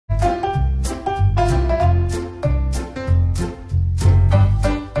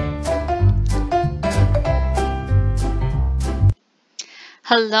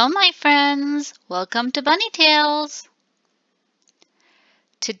Hello, my friends! Welcome to Bunny Tales!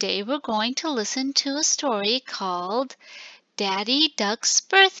 Today we're going to listen to a story called Daddy Duck's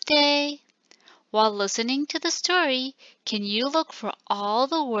Birthday. While listening to the story, can you look for all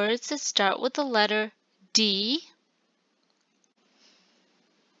the words that start with the letter D?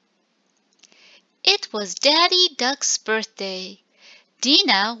 It was Daddy Duck's birthday.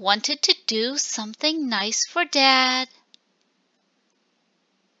 Dina wanted to do something nice for Dad.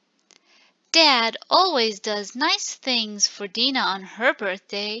 Dad always does nice things for Dina on her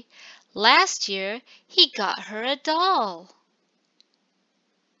birthday. Last year, he got her a doll.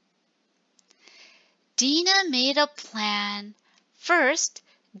 Dina made a plan. First,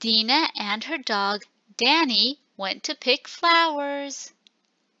 Dina and her dog, Danny, went to pick flowers.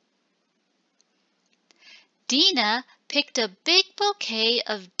 Dina picked a big bouquet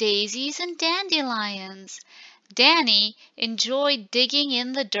of daisies and dandelions. Danny enjoyed digging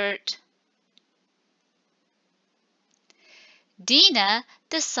in the dirt. Dina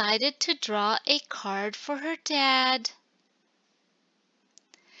decided to draw a card for her dad.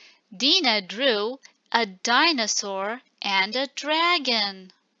 Dina drew a dinosaur and a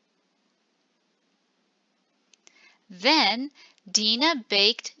dragon. Then Dina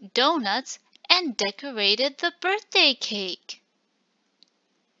baked donuts and decorated the birthday cake.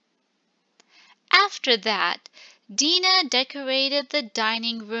 After that, Dina decorated the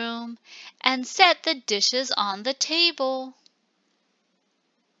dining room and set the dishes on the table.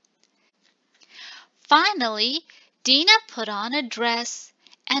 Finally, Dina put on a dress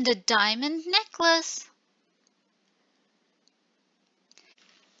and a diamond necklace.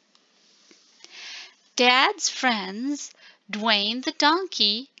 Dad's friends, Dwayne the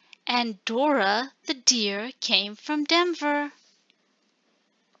donkey and Dora the deer, came from Denver.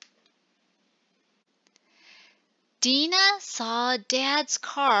 Dina saw Dad's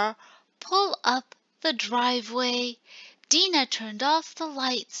car pull up the driveway. Dina turned off the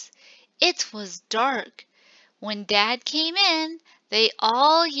lights. It was dark. When Dad came in, they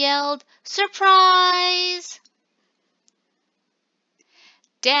all yelled, "Surprise!"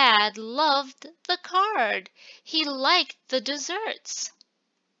 Dad loved the card. He liked the desserts.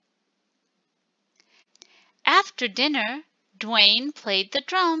 After dinner, Dwayne played the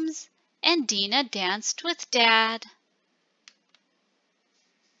drums and Dina danced with Dad.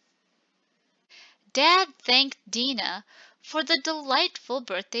 Dad thanked Dina for the delightful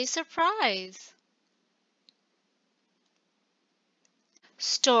birthday surprise.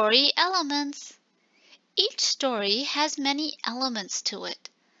 Story elements. Each story has many elements to it.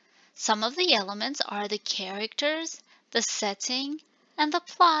 Some of the elements are the characters, the setting, and the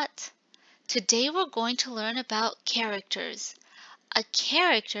plot. Today we're going to learn about characters. A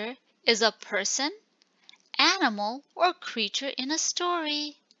character is a person, animal, or creature in a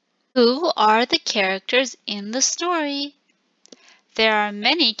story. Who are the characters in the story? There are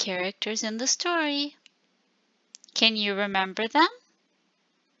many characters in the story. Can you remember them?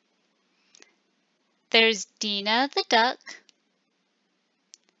 There's Dina the duck,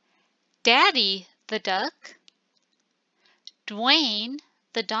 Daddy the duck, Dwayne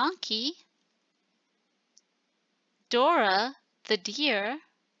the donkey, Dora the deer,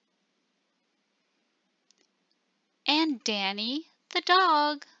 and Danny the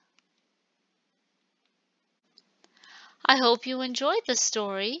dog. I hope you enjoyed the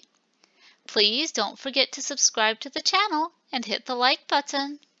story. Please don't forget to subscribe to the channel and hit the like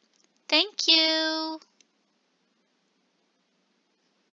button. Thank you.